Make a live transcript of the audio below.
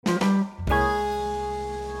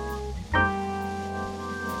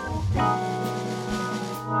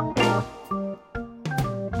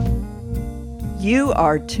You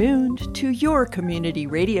are tuned to your community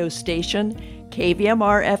radio station,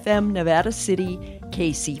 KVMR-FM Nevada City,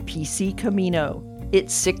 KCPC Camino.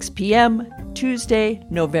 It's 6 p.m., Tuesday,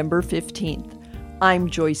 November 15th. I'm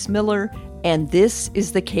Joyce Miller, and this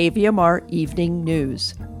is the KVMR Evening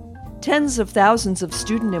News. Tens of thousands of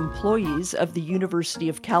student employees of the University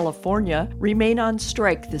of California remain on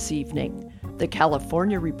strike this evening. The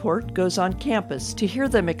California Report goes on campus to hear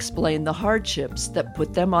them explain the hardships that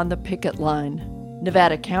put them on the picket line.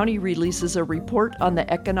 Nevada County releases a report on the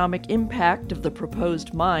economic impact of the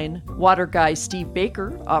proposed mine. Water guy Steve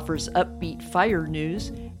Baker offers upbeat fire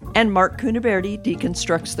news. And Mark Cunaberti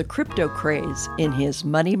deconstructs the crypto craze in his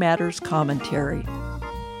Money Matters commentary.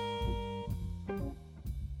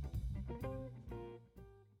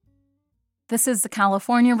 This is the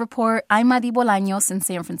California Report. I'm Madi Bolaños in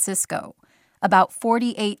San Francisco. About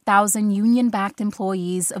 48,000 union-backed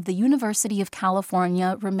employees of the University of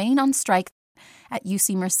California remain on strike. At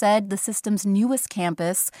UC Merced, the system's newest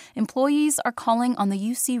campus, employees are calling on the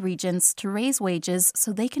UC Regents to raise wages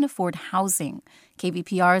so they can afford housing.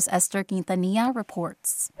 KVPR's Esther Quintanilla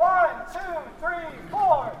reports. 1, 2, 3,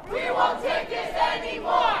 4. We won't take this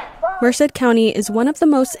anymore. Merced County is one of the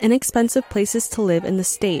most inexpensive places to live in the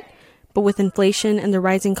state. But with inflation and the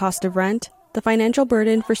rising cost of rent, the financial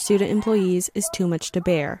burden for student employees is too much to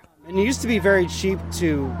bear. And it used to be very cheap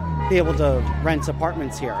to be able to rent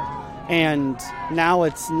apartments here. And now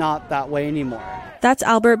it's not that way anymore. That's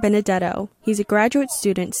Albert Benedetto. He's a graduate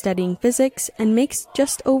student studying physics and makes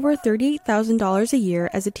just over $38,000 a year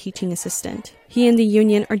as a teaching assistant. He and the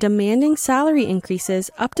union are demanding salary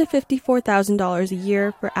increases up to $54,000 a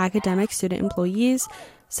year for academic student employees,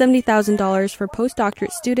 $70,000 for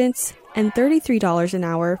postdoctorate students, and $33 an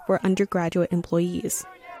hour for undergraduate employees.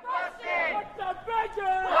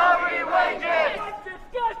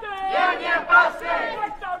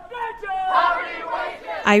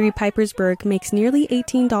 Irie Pipersberg makes nearly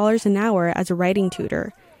 $18 an hour as a writing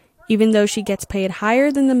tutor. Even though she gets paid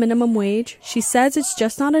higher than the minimum wage, she says it's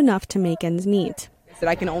just not enough to make ends meet.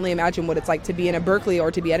 I can only imagine what it's like to be in a Berkeley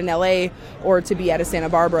or to be at an LA or to be at a Santa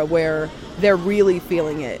Barbara where they're really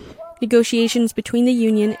feeling it. Negotiations between the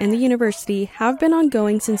union and the university have been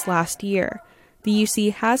ongoing since last year. The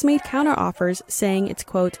UC has made counteroffers saying it's,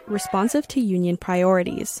 quote, responsive to union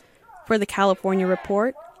priorities. For the California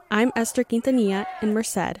Report, I'm Esther Quintanilla in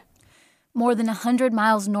Merced. More than 100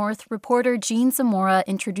 miles north, reporter Jean Zamora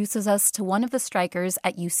introduces us to one of the strikers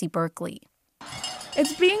at UC Berkeley.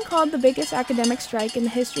 It's being called the biggest academic strike in the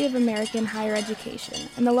history of American higher education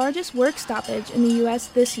and the largest work stoppage in the U.S.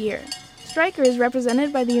 this year. Strikers,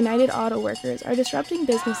 represented by the United Auto Workers, are disrupting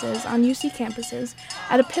businesses on UC campuses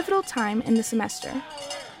at a pivotal time in the semester.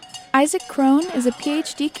 Isaac Crone is a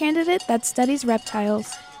PhD candidate that studies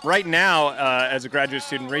reptiles. Right now, as a graduate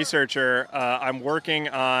student researcher, I'm working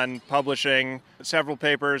on publishing several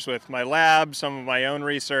papers with my lab, some of my own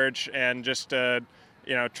research, and just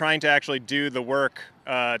trying to actually do the work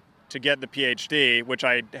to get the PhD, which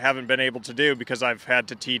I haven't been able to do because I've had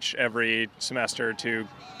to teach every semester to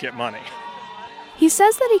get money. He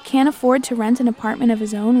says that he can't afford to rent an apartment of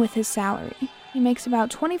his own with his salary. He makes about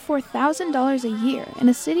 $24,000 a year in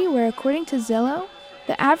a city where, according to Zillow,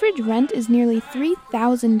 the average rent is nearly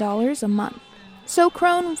 $3,000 a month. So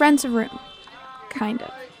Crone rents a room. Kind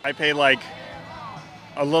of. I pay like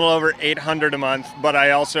a little over $800 a month, but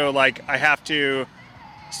I also I have to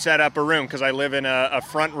set up a room because I live in a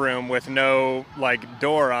front room with no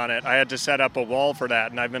door on it. I had to set up a wall for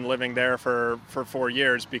that, and I've been living there for 4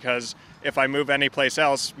 years because if I move anyplace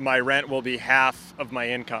else, my rent will be half of my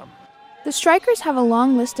income. The strikers have a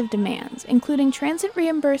long list of demands, including transit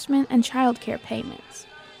reimbursement and childcare payments.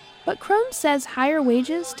 But Crone says higher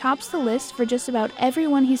wages tops the list for just about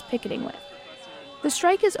everyone he's picketing with. The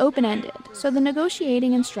strike is open-ended, so the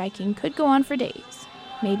negotiating and striking could go on for days,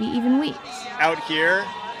 maybe even weeks. Out here,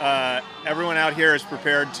 everyone out here is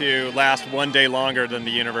prepared to last one day longer than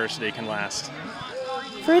the university can last.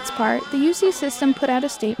 For its part, the UC system put out a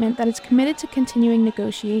statement that it's committed to continuing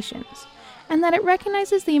negotiations, and that it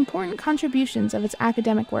recognizes the important contributions of its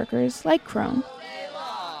academic workers, like Crone.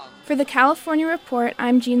 For the California Report,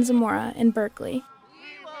 I'm Jean Zamora in Berkeley.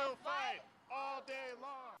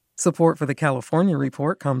 Support for the California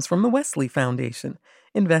Report comes from the Wesley Foundation,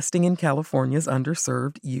 investing in California's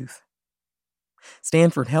underserved youth.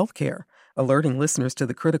 Stanford Healthcare, alerting listeners to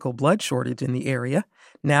the critical blood shortage in the area.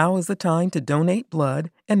 Now is the time to donate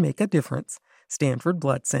blood and make a difference.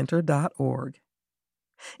 StanfordBloodCenter.org.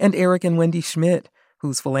 And Eric and Wendy Schmidt,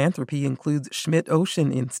 whose philanthropy includes Schmidt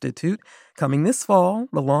Ocean Institute, coming this fall,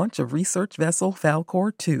 the launch of research vessel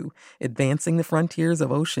Falkor 2, advancing the frontiers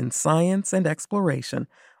of ocean science and exploration.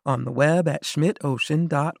 on the web at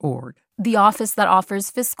schmidtocean.org. The office that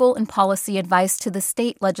offers fiscal and policy advice to the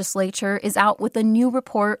state legislature is out with a new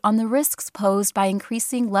report on the risks posed by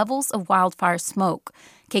increasing levels of wildfire smoke.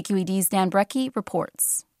 KQED's Dan Brekke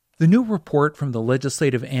reports. The new report from the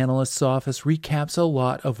Legislative Analyst's Office recaps a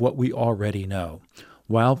lot of what we already know.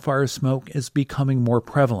 Wildfire smoke is becoming more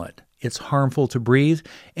prevalent. It's harmful to breathe,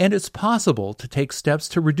 and it's possible to take steps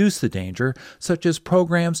to reduce the danger, such as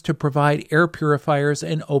programs to provide air purifiers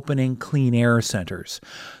and opening clean air centers.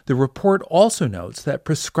 The report also notes that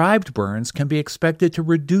prescribed burns can be expected to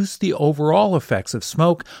reduce the overall effects of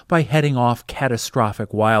smoke by heading off catastrophic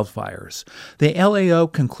wildfires. The LAO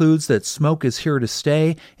concludes that smoke is here to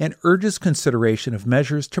stay and urges consideration of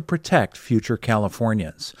measures to protect future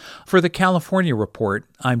Californians. For the California Report,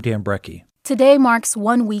 I'm Dan Brekke. Today marks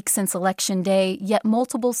 1 week since Election Day, yet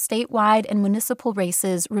multiple statewide and municipal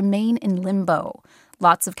races remain in limbo.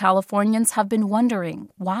 Lots of Californians have been wondering,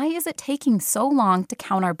 why is it taking so long to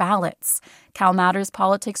count our ballots? Cal Matters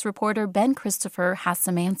politics reporter Ben Christopher has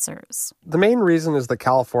some answers. The main reason is that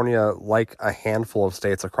California, like a handful of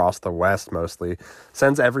states across the West mostly,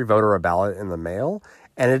 sends every voter a ballot in the mail,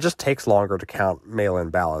 and it just takes longer to count mail-in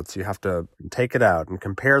ballots. You have to take it out and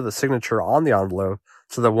compare the signature on the envelope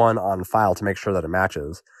to the one on file to make sure that it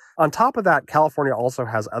matches. On top of that, California also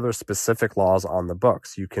has other specific laws on the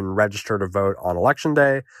books. You can register to vote on Election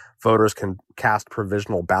Day. Voters can cast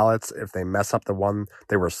provisional ballots if they mess up the one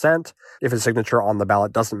they were sent. If a signature on the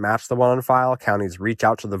ballot doesn't match the one on file, counties reach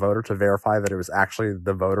out to the voter to verify that it was actually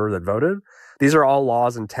the voter that voted. These are all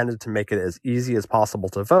laws intended to make it as easy as possible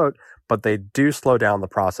to vote, but they do slow down the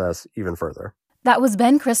process even further. That was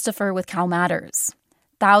Ben Christopher with Cal Matters.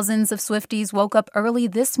 Thousands of Swifties woke up early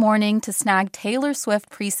this morning to snag Taylor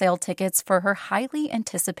Swift presale tickets for her highly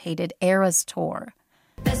anticipated Eras tour.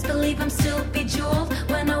 Best believe I'm still bejeweled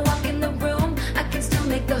when I walk in the room. I can still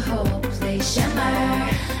make the whole place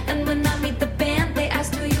shimmer. And when I meet the band, they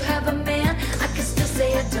ask, do you have a man? I can still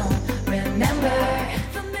say I don't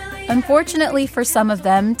remember. Unfortunately for some of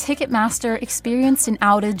them, Ticketmaster experienced an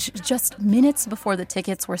outage just minutes before the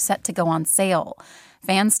tickets were set to go on sale.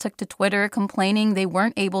 Fans took to Twitter complaining they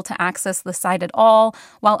weren't able to access the site at all,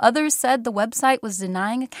 while others said the website was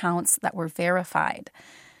denying accounts that were verified.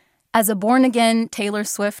 As a born-again Taylor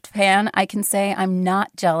Swift fan, I can say I'm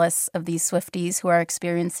not jealous of these Swifties who are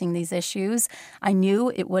experiencing these issues. I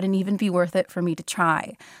knew it wouldn't even be worth it for me to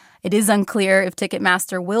try. It is unclear if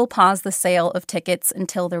Ticketmaster will pause the sale of tickets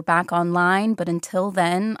until they're back online, but until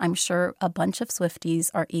then, I'm sure a bunch of Swifties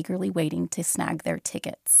are eagerly waiting to snag their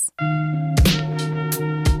tickets.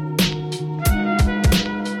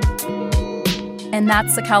 And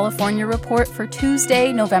that's the California Report for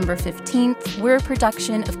Tuesday, November 15th. We're a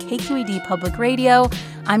production of KQED Public Radio.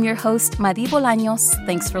 I'm your host, Madi Bolaños.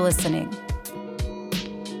 Thanks for listening.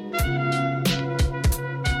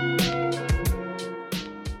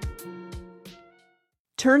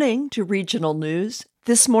 Turning to regional news,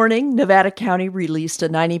 this morning, Nevada County released a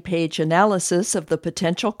 90-page analysis of the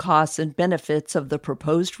potential costs and benefits of the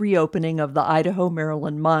proposed reopening of the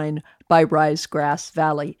Idaho-Maryland mine by Risegrass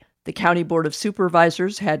Valley. The County Board of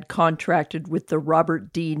Supervisors had contracted with the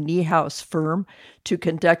Robert D. Niehaus firm to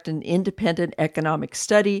conduct an independent economic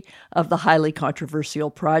study of the highly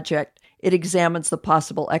controversial project. It examines the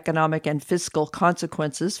possible economic and fiscal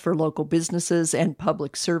consequences for local businesses and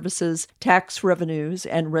public services, tax revenues,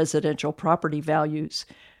 and residential property values.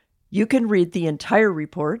 You can read the entire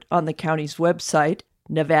report on the county's website,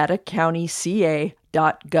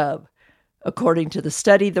 nevadacountyca.gov. According to the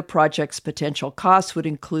study, the project's potential costs would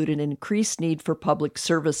include an increased need for public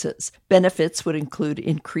services. Benefits would include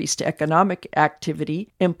increased economic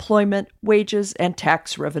activity, employment, wages, and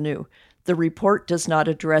tax revenue. The report does not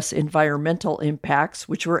address environmental impacts,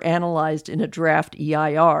 which were analyzed in a draft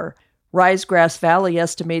EIR. Risegrass Valley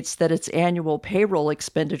estimates that its annual payroll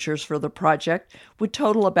expenditures for the project would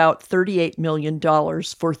total about $38 million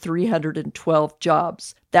for 312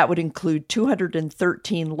 jobs. That would include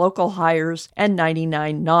 213 local hires and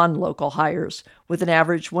 99 non-local hires, with an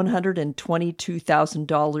average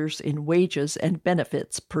 $122,000 in wages and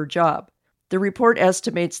benefits per job. The report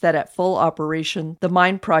estimates that at full operation, the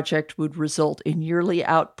mine project would result in yearly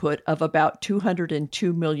output of about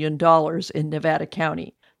 $202 million in Nevada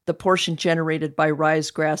County. The portion generated by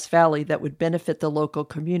Risegrass Valley that would benefit the local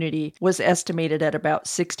community was estimated at about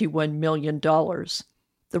 $61 million.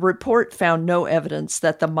 The report found no evidence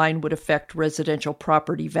that the mine would affect residential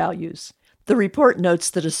property values. The report notes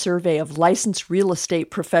that a survey of licensed real estate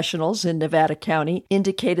professionals in Nevada County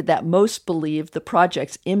indicated that most believed the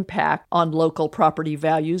project's impact on local property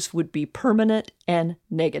values would be permanent and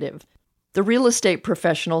negative. The real estate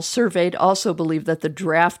professionals surveyed also believe that the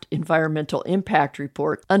draft environmental impact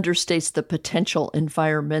report understates the potential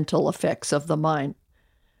environmental effects of the mine.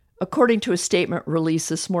 According to a statement released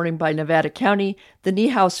this morning by Nevada County, the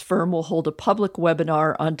Niehaus firm will hold a public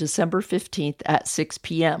webinar on December 15th at 6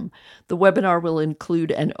 p.m. The webinar will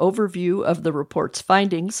include an overview of the report's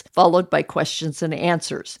findings, followed by questions and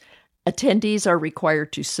answers. Attendees are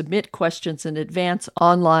required to submit questions in advance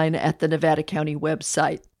online at the Nevada County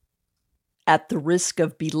website. At the risk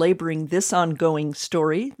of belaboring this ongoing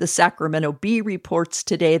story, the Sacramento Bee reports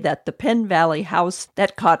today that the Penn Valley house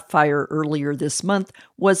that caught fire earlier this month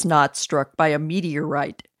was not struck by a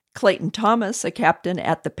meteorite. Clayton Thomas, a captain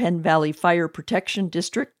at the Penn Valley Fire Protection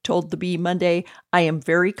District, told the Bee Monday, "I am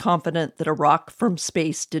very confident that a rock from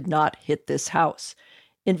space did not hit this house."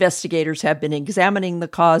 Investigators have been examining the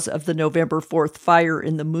cause of the November 4th fire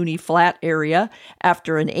in the Mooney Flat area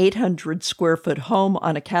after an 800-square-foot home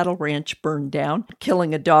on a cattle ranch burned down,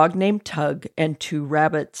 killing a dog named Tug and 2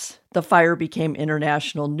 rabbits. The fire became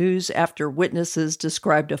international news after witnesses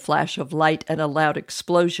described a flash of light and a loud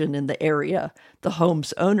explosion in the area. The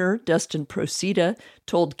home's owner, Dustin Procida,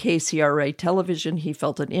 told KCRA television he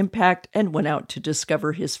felt an impact and went out to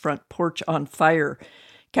discover his front porch on fire.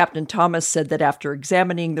 Captain Thomas said that after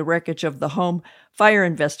examining the wreckage of the home, fire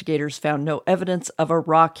investigators found no evidence of a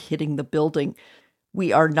rock hitting the building.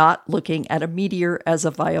 "We are not looking at a meteor as a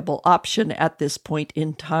viable option at this point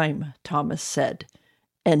in time," Thomas said.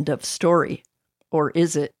 End of story. Or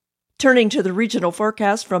is it? Turning to the regional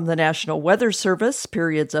forecast from the National Weather Service,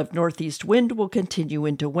 periods of northeast wind will continue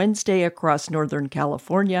into Wednesday across northern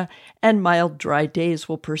California, and mild, dry days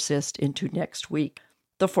will persist into next week.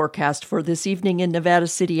 The forecast for this evening in Nevada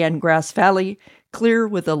City and Grass Valley: clear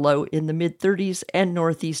with a low in the mid-30s and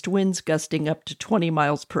northeast winds gusting up to 20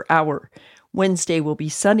 miles per hour. Wednesday will be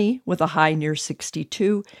sunny with a high near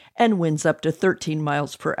 62 and winds up to 13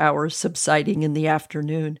 miles per hour, subsiding in the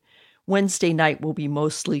afternoon. Wednesday night will be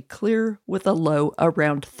mostly clear with a low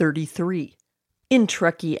around 33. In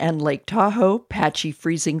Truckee and Lake Tahoe, patchy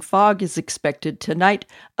freezing fog is expected tonight,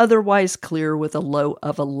 otherwise clear with a low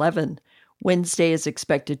of 11. Wednesday is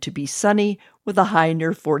expected to be sunny with a high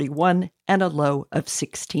near 41 and a low of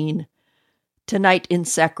 16. Tonight in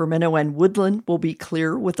Sacramento and Woodland will be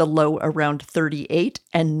clear with a low around 38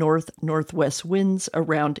 and north-northwest winds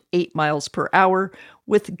around 8 miles per hour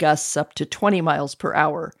with gusts up to 20 miles per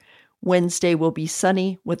hour. Wednesday will be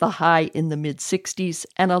sunny with a high in the mid-60s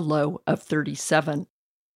and a low of 37.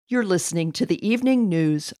 You're listening to the evening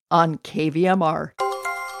news on KVMR.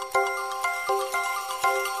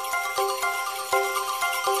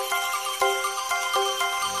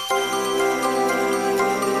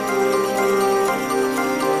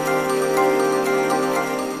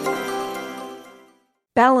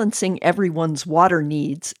 Balancing everyone's water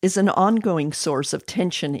needs is an ongoing source of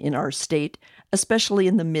tension in our state, especially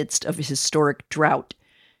in the midst of a historic drought.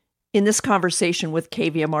 In this conversation with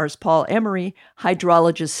KVMR's Paul Emery,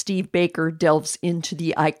 hydrologist Steve Baker delves into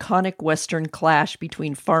the iconic Western clash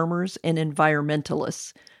between farmers and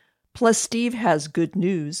environmentalists. Plus, Steve has good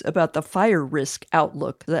news about the fire risk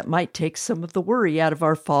outlook that might take some of the worry out of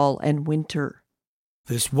our fall and winter.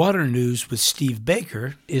 This Water News with Steve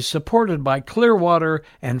Baker is supported by Clearwater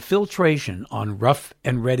and Filtration on Rough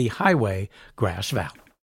and Ready Highway, Grass Valley.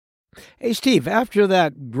 Hey, Steve, after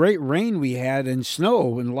that great rain we had and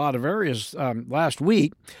snow in a lot of areas last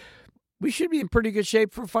week, we should be in pretty good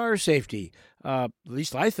shape for fire safety. At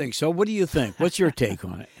least I think so. What do you think? What's your take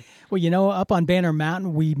on it? Well, up on Banner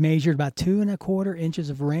Mountain, we measured about 2.25 inches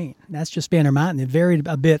of rain. That's just Banner Mountain. It varied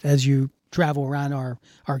a bit as you travel around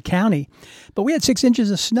our county, but we had 6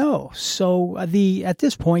 inches of snow. So at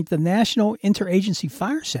this point, the National Interagency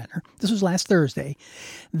Fire Center, this was last Thursday,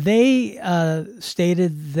 they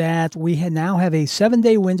stated that we now have a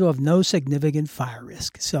 7-day window of no significant fire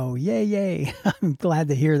risk. So yay! I'm glad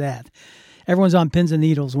to hear that. Everyone's on pins and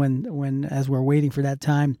needles as we're waiting for that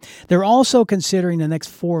time. They're also considering the next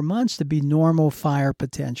 4 months to be normal fire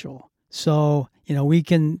potential. So we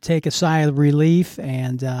can take a sigh of relief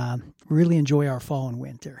and really enjoy our fall and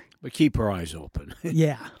winter. But keep our eyes open.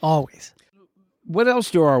 Yeah, always. What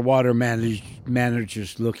else do our water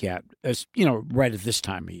managers look at, right at this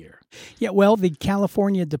time of year? Yeah, well, the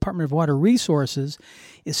California Department of Water Resources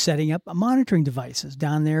is setting up monitoring devices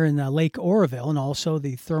down there in Lake Oroville and also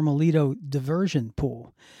the Thermalito diversion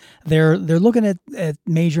pool. They're looking at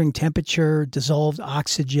measuring temperature, dissolved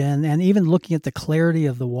oxygen, and even looking at the clarity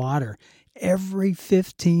of the water every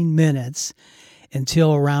 15 minutes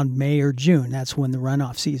until around May or June. That's when the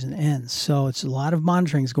runoff season ends. So it's a lot of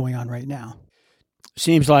monitoring is going on right now.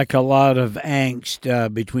 Seems like a lot of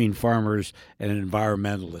angst between farmers and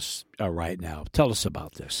environmentalists right now. Tell us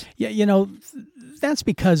about this. Yeah, that's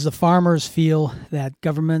because the farmers feel that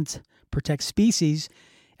government protects species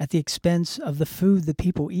at the expense of the food that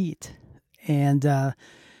people eat. And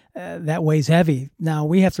that weighs heavy. Now,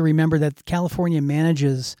 we have to remember that California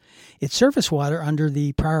manages its surface water under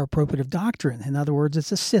the prior appropriative doctrine. In other words,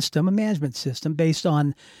 it's a management system based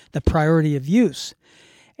on the priority of use.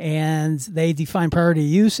 And they define priority of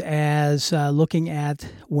use as looking at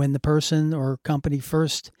when the person or company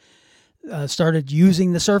first started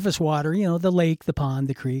using the surface water, the lake, the pond,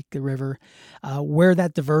 the creek, the river, where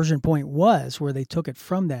that diversion point was, where they took it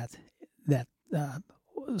from that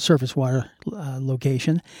surface water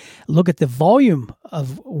location. Look at the volume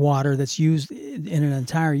of water that's used in an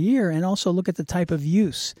entire year, and also look at the type of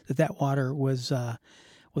use that water was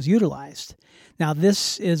utilized. Now,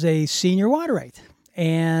 this is a senior water rate.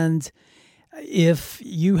 And if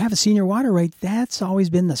you have a senior water rate, that's always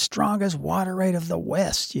been the strongest water rate of the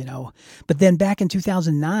West, But then back in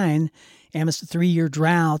 2009, amidst a 3-year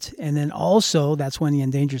drought, and then also that's when the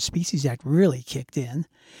Endangered Species Act really kicked in,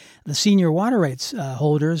 the senior water rates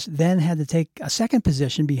holders then had to take a second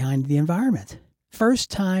position behind the environment. First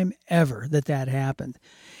time ever that happened.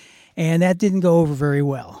 And that didn't go over very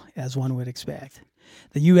well, as one would expect.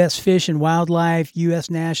 The U.S. Fish and Wildlife, U.S.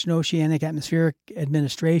 National Oceanic Atmospheric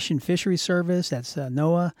Administration Fisheries Service, that's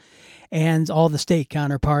NOAA, and all the state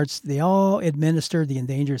counterparts, they all administer the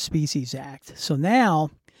Endangered Species Act. So now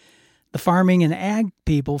the farming and ag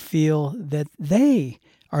people feel that they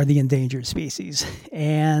are the endangered species,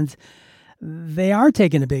 and they are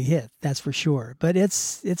taking a big hit, that's for sure. But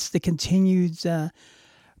it's the continued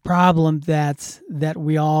problem that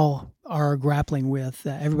we all are grappling with.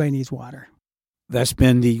 Everybody needs water. That's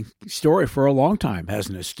been the story for a long time,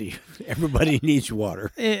 hasn't it, Steve? Everybody needs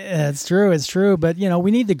water. It's true. But,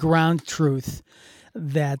 we need the ground truth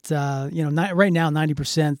that, right now,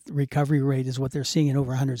 90% recovery rate is what they're seeing in over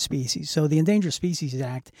 100 species. So the Endangered Species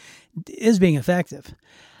Act is being effective.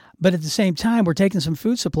 But at the same time, we're taking some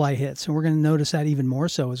food supply hits, and we're going to notice that even more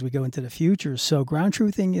so as we go into the future. So ground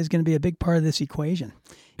truthing is going to be a big part of this equation.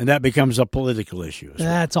 And that becomes a political issue as well.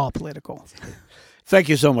 That's all political. Thank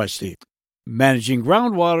you so much, Steve. Managing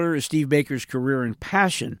groundwater is Steve Baker's career and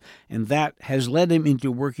passion, and that has led him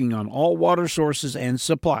into working on all water sources and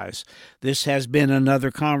supplies. This has been another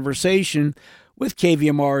conversation with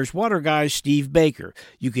KVMR's water guy, Steve Baker.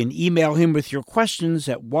 You can email him with your questions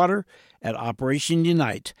at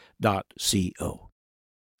water@operationunite.co.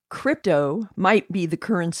 Crypto might be the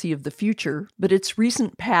currency of the future, but its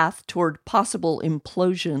recent path toward possible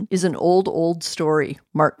implosion is an old story,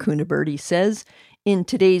 Mark Cunaberti says. In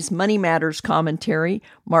today's Money Matters commentary,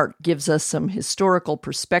 Mark gives us some historical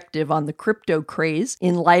perspective on the crypto craze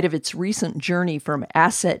in light of its recent journey from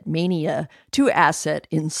asset mania to asset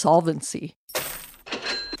insolvency.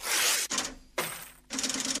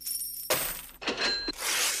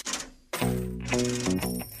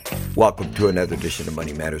 Welcome to another edition of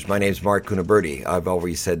Money Matters. My name's Mark Cunaberti. I've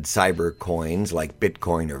always said cyber coins like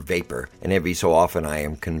Bitcoin or Vapor, and every so often I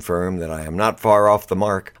am confirmed that I am not far off the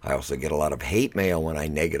mark. I also get a lot of hate mail when I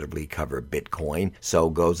negatively cover Bitcoin. So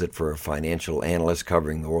goes it for a financial analyst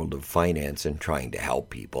covering the world of finance and trying to help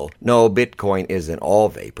people. No, Bitcoin isn't all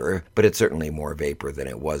vapor, but it's certainly more vapor than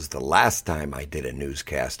it was the last time I did a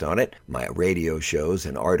newscast on it. My radio shows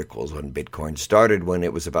and articles on Bitcoin started when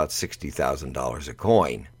it was about $60,000 a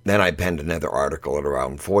coin. Then I penned another article at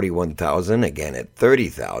around $41,000, again at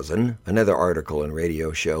 $30,000. Another article and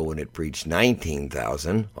radio show when it breached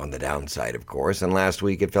 $19,000, on the downside of course, and last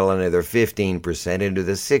week it fell another 15% into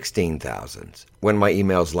the $16,000s. When my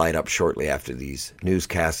emails light up shortly after these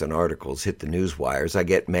newscasts and articles hit the news wires, I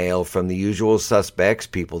get mail from the usual suspects,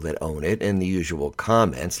 people that own it, and the usual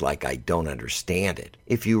comments like I don't understand it.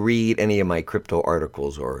 If you read any of my crypto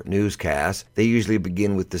articles or newscasts, they usually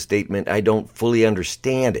begin with the statement, I don't fully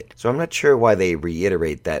understand it. So I'm not sure why they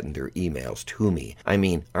reiterate that in their emails to me. I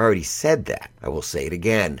mean, I already said that. I will say it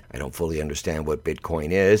again. I don't fully understand what Bitcoin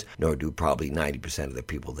is, nor do probably 90% of the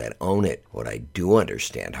people that own it. What I do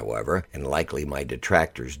understand, however, and likely my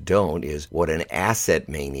detractors don't, is what an asset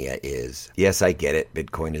mania is. Yes, I get it.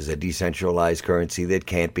 Bitcoin is a decentralized currency that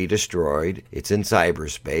can't be destroyed. It's in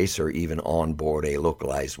cyberspace or even on board a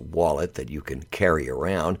localized wallet that you can carry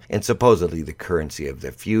around, and supposedly the currency of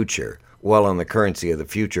the future. Well, on the currency of the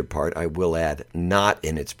future part, I will add, not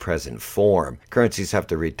in its present form. Currencies have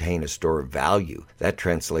to retain a store of value. That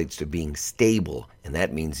translates to being stable and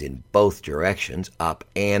that means in both directions, up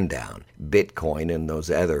and down. Bitcoin and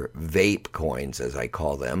those other vape coins, as I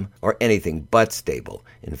call them, are anything but stable.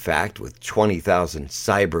 In fact, with 20,000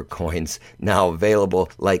 cyber coins now available,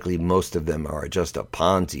 likely most of them are just a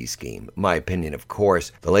Ponzi scheme. My opinion, of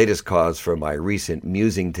course. The latest cause for my recent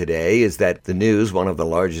musing today is that the news, one of the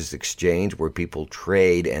largest exchange where people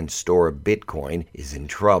trade and store Bitcoin, is in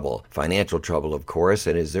trouble. Financial trouble, of course,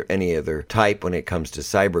 and is there any other type when it comes to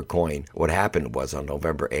cybercoin? What happened was on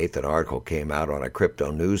November 8th, an article came out on a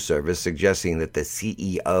crypto news service suggesting that the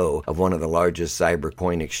CEO of one of the largest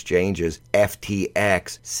cybercoin exchanges,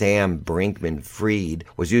 FTX, Sam Brinkman-Fried,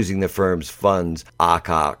 was using the firm's funds,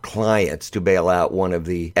 aka clients, to bail out one of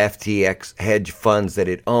the FTX hedge funds that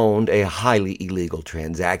it owned, a highly illegal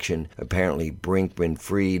transaction. Apparently,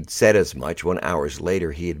 Brinkman-Fried said as much when hours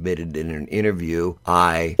later he admitted in an interview,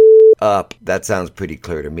 I up. That sounds pretty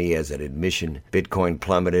clear to me as an admission. Bitcoin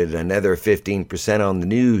plummeted another 15% on the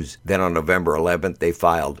news. Then on November 11th, they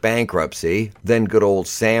filed bankruptcy. Then good old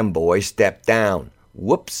Sam Boy stepped down.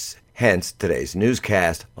 Whoops. Hence, today's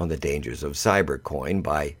newscast on the dangers of cybercoin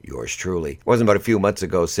by yours truly. It wasn't but a few months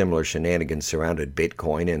ago similar shenanigans surrounded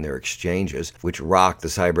Bitcoin and their exchanges, which rocked the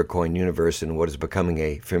cybercoin universe in what is becoming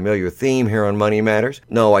a familiar theme here on Money Matters.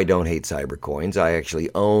 No, I don't hate cybercoins. I actually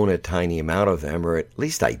own a tiny amount of them, or at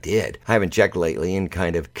least I did. I haven't checked lately and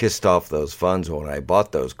kind of kissed off those funds when I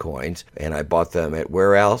bought those coins, and I bought them at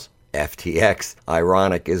where else? FTX.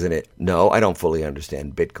 Ironic, isn't it? No, I don't fully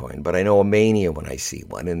understand Bitcoin, but I know a mania when I see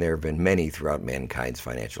one, and there have been many throughout mankind's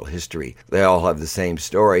financial history. They all have the same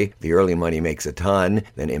story. The early money makes a ton,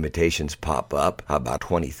 then imitations pop up. How about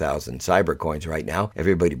 20,000 cybercoins right now?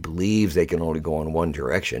 Everybody believes they can only go in one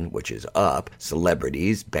direction, which is up.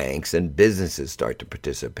 Celebrities, banks, and businesses start to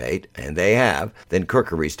participate, and they have. Then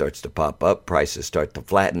crookery starts to pop up, prices start to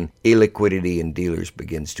flatten, illiquidity in dealers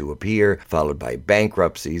begins to appear, followed by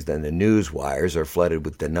bankruptcies, then the news wires are flooded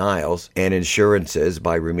with denials and insurances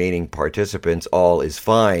by remaining participants. All is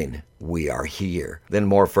fine. We are here. Then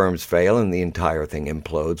more firms fail and the entire thing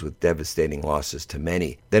implodes with devastating losses to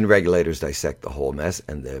many. Then regulators dissect the whole mess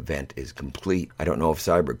and the event is complete. I don't know if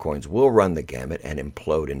cybercoins will run the gamut and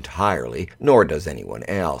implode entirely, nor does anyone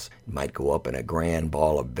else. It might go up in a grand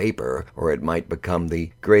ball of vapor, or it might become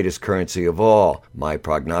the greatest currency of all. My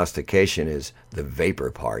prognostication is the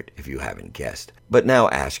vapor part, if you haven't guessed. But now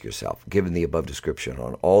ask yourself, given the above description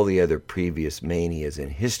on all the other previous manias in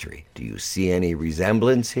history, do you see any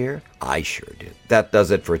resemblance here? I sure do. That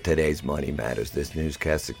does it for today's Money Matters. This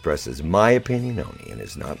newscast expresses my opinion only and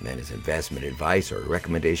is not meant as investment advice or a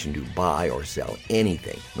recommendation to buy or sell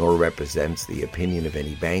anything, nor represents the opinion of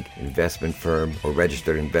any bank, investment firm, or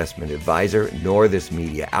registered investment advisor, nor this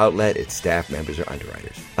media outlet, its staff members, or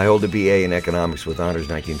underwriters. I hold a BA in economics with honors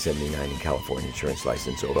 1979 in California insurance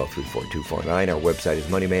license OL 34249. Our website is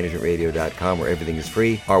moneymanagementradio.com, where everything is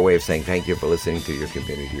free. Our way of saying thank you for listening to your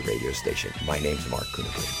community radio station. My name's Mark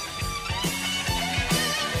Kunaberti.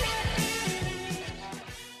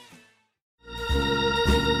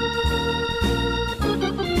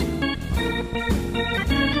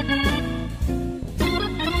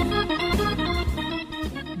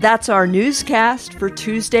 That's our newscast for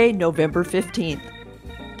Tuesday, November 15th.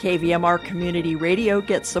 KVMR Community Radio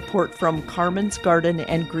gets support from Carmen's Garden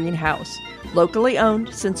and Greenhouse, locally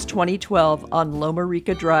owned since 2012 on Loma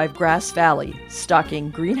Rica Drive, Grass Valley, stocking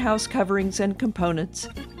greenhouse coverings and components,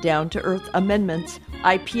 down-to-earth amendments,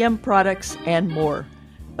 IPM products, and more.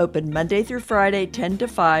 Open Monday through Friday, 10 to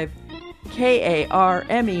 5,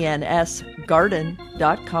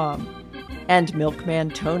 KARMENSgarden.com. And Milkman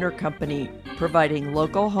Toner Company, providing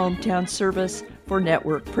local hometown service for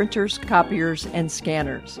network printers, copiers, and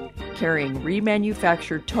scanners, carrying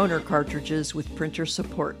remanufactured toner cartridges with printer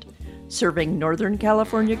support, serving Northern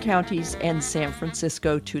California counties and San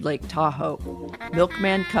Francisco to Lake Tahoe.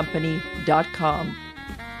 MilkmanCompany.com.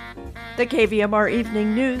 The KVMR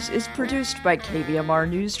Evening News is produced by KVMR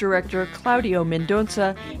News Director Claudio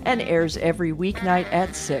Mendonça and airs every weeknight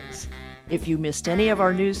at 6. If you missed any of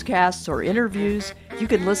our newscasts or interviews, you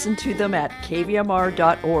can listen to them at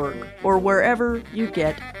kvmr.org or wherever you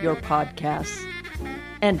get your podcasts.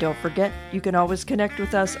 And don't forget, you can always connect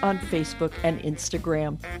with us on Facebook and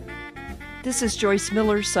Instagram. This is Joyce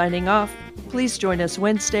Miller signing off. Please join us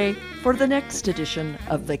Wednesday for the next edition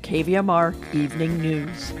of the KVMR Evening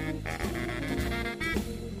News.